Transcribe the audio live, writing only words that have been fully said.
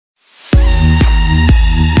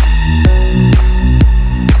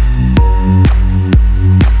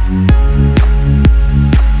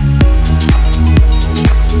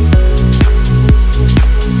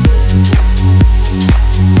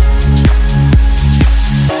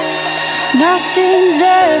Nothing's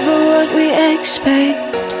ever what we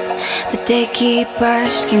expect, but they keep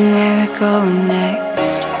asking where we're going next.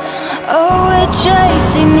 All we're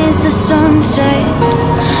chasing is the sunset.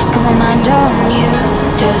 Got my mind on you.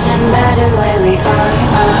 Doesn't matter where we are.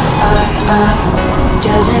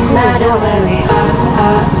 Doesn't matter where we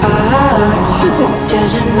are.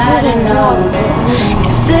 Doesn't matter, no.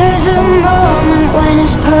 If there's a moment when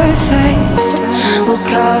it's perfect, we'll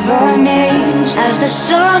carve our names as the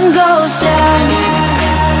sun goes down.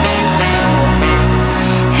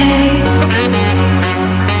 Hey,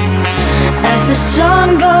 as the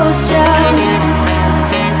sun goes down.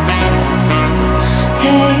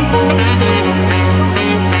 Hey,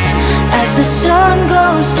 as the sun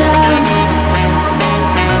goes down.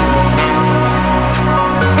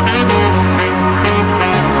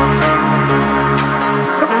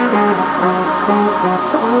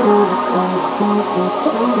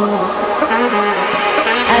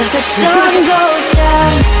 As the sun goes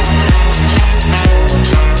down.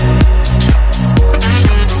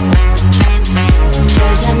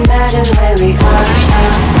 Doesn't matter where we are.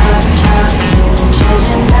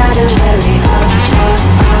 Doesn't matter where we are.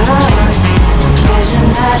 Doesn't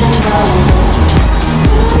matter, no.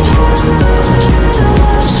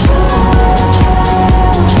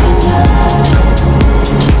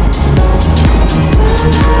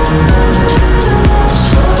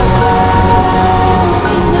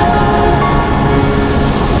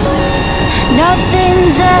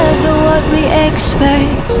 Nothing's ever what we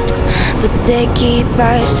expect, but they keep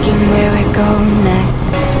asking where we're going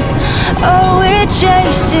next. All we're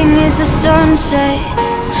chasing is the sunset.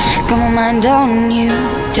 Got my mind on you.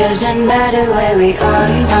 Doesn't matter where we are.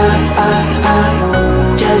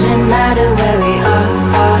 Doesn't matter where we are.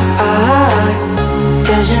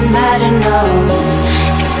 Doesn't matter, no.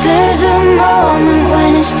 If there's a moment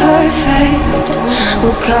when it's perfect,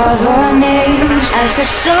 we'll carve our names as the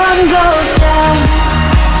sun goes down.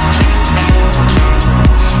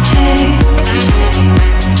 Hey,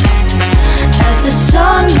 as the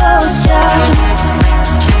sun goes down.